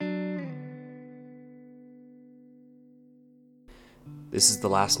This is The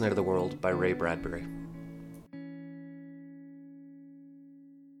Last Night of the World by Ray Bradbury.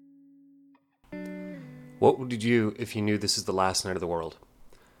 What would you do if you knew this is the last night of the world?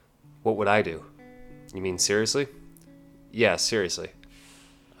 What would I do? You mean seriously? Yeah, seriously.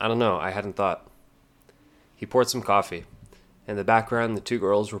 I don't know, I hadn't thought. He poured some coffee. In the background, the two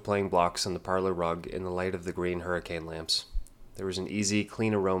girls were playing blocks on the parlor rug in the light of the green hurricane lamps. There was an easy,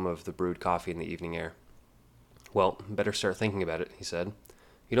 clean aroma of the brewed coffee in the evening air. Well, better start thinking about it, he said.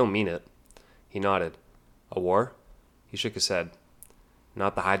 You don't mean it. He nodded. A war? He shook his head.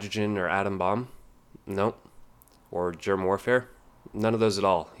 Not the hydrogen or atom bomb? No. Or germ warfare? None of those at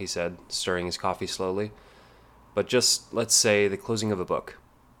all, he said, stirring his coffee slowly. But just, let's say, the closing of a book.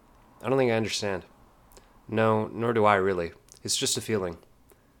 I don't think I understand. No, nor do I really. It's just a feeling.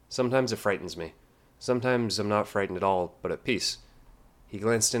 Sometimes it frightens me. Sometimes I'm not frightened at all, but at peace. He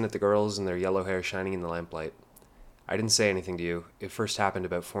glanced in at the girls and their yellow hair shining in the lamplight. I didn't say anything to you. It first happened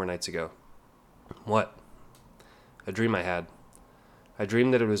about 4 nights ago. What? A dream I had. I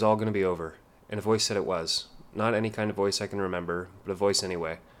dreamed that it was all going to be over, and a voice said it was. Not any kind of voice I can remember, but a voice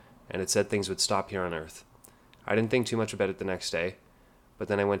anyway, and it said things would stop here on Earth. I didn't think too much about it the next day, but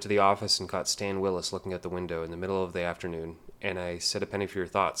then I went to the office and caught Stan Willis looking out the window in the middle of the afternoon, and I said, "A penny for your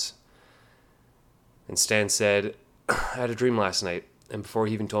thoughts." And Stan said, "I had a dream last night," and before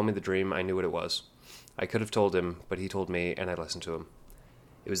he even told me the dream, I knew what it was. I could have told him, but he told me, and I listened to him.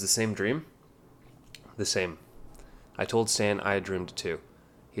 It was the same dream? The same. I told Stan I had dreamed it too.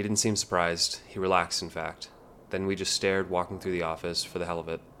 He didn't seem surprised. He relaxed, in fact. Then we just stared, walking through the office, for the hell of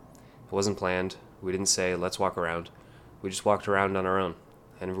it. It wasn't planned. We didn't say, "Let's walk around." We just walked around on our own.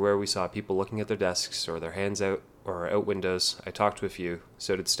 And everywhere we saw people looking at their desks or their hands out or out windows, I talked to a few.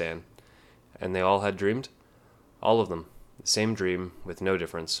 So did Stan. And they all had dreamed? All of them. The same dream, with no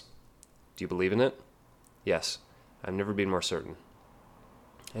difference. Do you believe in it? Yes. I've never been more certain.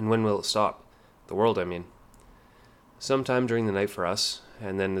 And when will it stop? The world, I mean. Sometime during the night for us,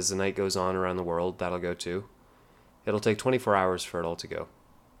 and then as the night goes on around the world, that'll go too. It'll take 24 hours for it all to go.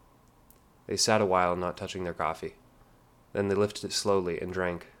 They sat a while, not touching their coffee. Then they lifted it slowly and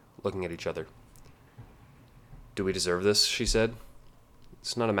drank, looking at each other. "Do we deserve this?" she said.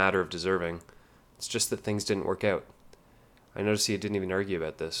 "It's not a matter of deserving. It's just that things didn't work out. I noticed you didn't even argue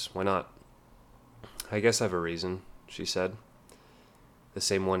about this. Why not?" "I guess I have a reason," she said. "The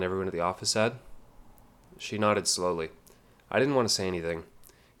same one everyone at the office had?" She nodded slowly. I didn't want to say anything.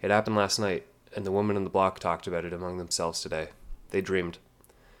 It happened last night, and the woman on the block talked about it among themselves today. They dreamed.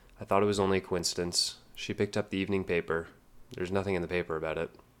 I thought it was only a coincidence. She picked up the evening paper. There's nothing in the paper about it.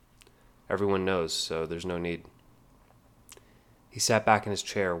 Everyone knows, so there's no need. He sat back in his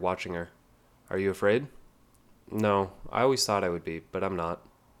chair, watching her. "Are you afraid?" "No, I always thought I would be, but I'm not."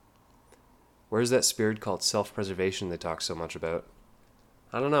 "Where's that spirit called self-preservation they talk so much about?"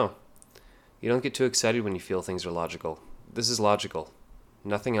 "I don't know. You don't get too excited when you feel things are logical. This is logical.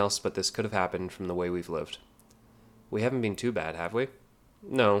 Nothing else but this could have happened from the way we've lived. We haven't been too bad, have we?"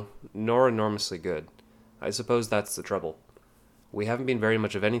 "No, nor enormously good. I suppose that's the trouble. We haven't been very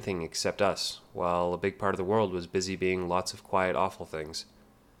much of anything except us, while a big part of the world was busy being lots of quiet, awful things."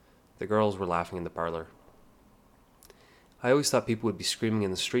 The girls were laughing in the parlor. "I always thought people would be screaming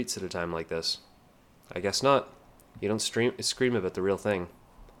in the streets at a time like this." "I guess not. You don't scream about the real thing."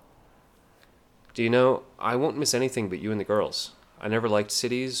 "Do you know, I won't miss anything but you and the girls. I never liked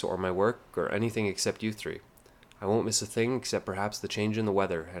cities or my work or anything except you three. I won't miss a thing except perhaps the change in the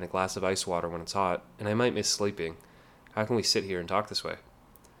weather and a glass of ice water when it's hot, and I might miss sleeping. How can we sit here and talk this way?"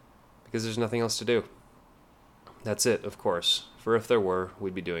 "Because there's nothing else to do." "That's it, of course, for if there were,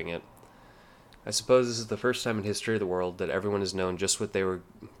 we'd be doing it. I suppose this is the first time in history of the world that everyone has known just what they were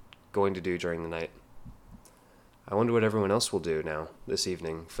going to do during the night. I wonder what everyone else will do now, this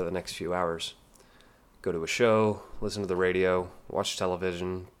evening, for the next few hours. Go to a show, listen to the radio, watch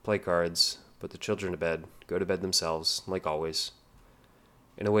television, play cards, put the children to bed, go to bed themselves, like always.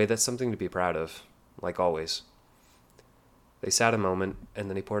 In a way, that's something to be proud of, like always." They sat a moment, and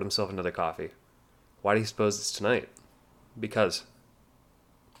then he poured himself another coffee. "Why do you suppose it's tonight?" "Because."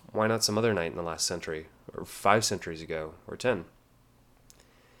 "Why not some other night in the last century, or 5 centuries ago, or 10?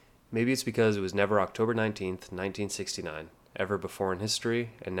 "Maybe it's because it was never October 19th, 1969, ever before in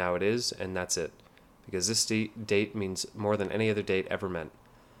history, and now it is, and that's it. Because this date means more than any other date ever meant.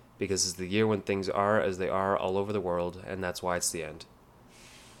 Because it's the year when things are as they are all over the world, and that's why it's the end.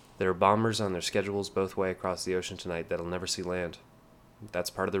 There are bombers on their schedules both way across the ocean tonight that'll never see land. That's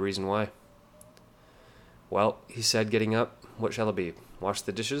part of the reason why." "Well," he said, getting up, "what shall it be? Wash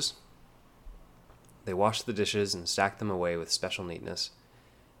the dishes?" They washed the dishes and stacked them away with special neatness.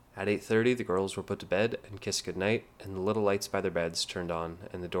 At 8:30, the girls were put to bed and kissed goodnight, and the little lights by their beds turned on,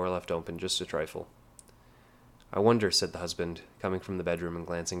 and the door left open just a trifle. "I wonder," said the husband, coming from the bedroom and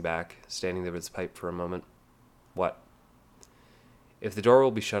glancing back, standing there with his pipe for a moment. "What?" "If the door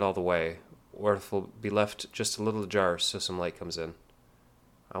will be shut all the way, or if it will be left just a little ajar so some light comes in.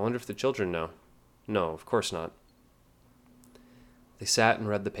 I wonder if the children know." "No, of course not." They sat and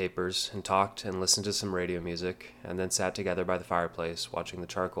read the papers, and talked and listened to some radio music, and then sat together by the fireplace, watching the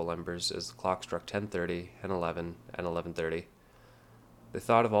charcoal embers as the clock struck 10:30 and 11 and 11:30. They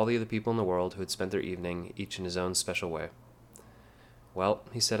thought of all the other people in the world who had spent their evening, each in his own special way. "Well,"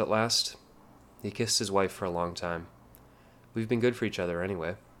 he said at last. He kissed his wife for a long time. "We've been good for each other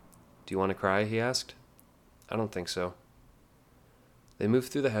anyway. Do you want to cry?" he asked. "I don't think so." They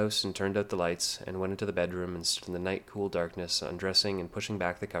moved through the house and turned out the lights and went into the bedroom and stood in the night cool darkness, undressing and pushing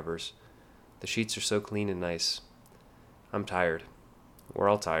back the covers. The sheets are so clean and nice. "I'm tired." "We're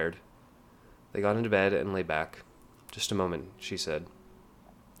all tired." They got into bed and lay back. "Just a moment," she said.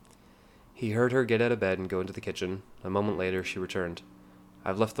 He heard her get out of bed and go into the kitchen. A moment later, she returned.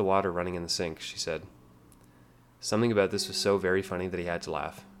 "I've left the water running in the sink," she said. Something about this was so very funny that he had to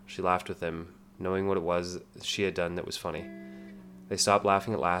laugh. She laughed with him, knowing what it was she had done that was funny. They stopped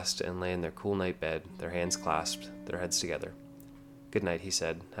laughing at last and lay in their cool night bed, their hands clasped, their heads together. "Good night," he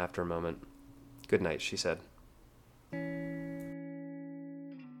said, after a moment. "Good night," she said.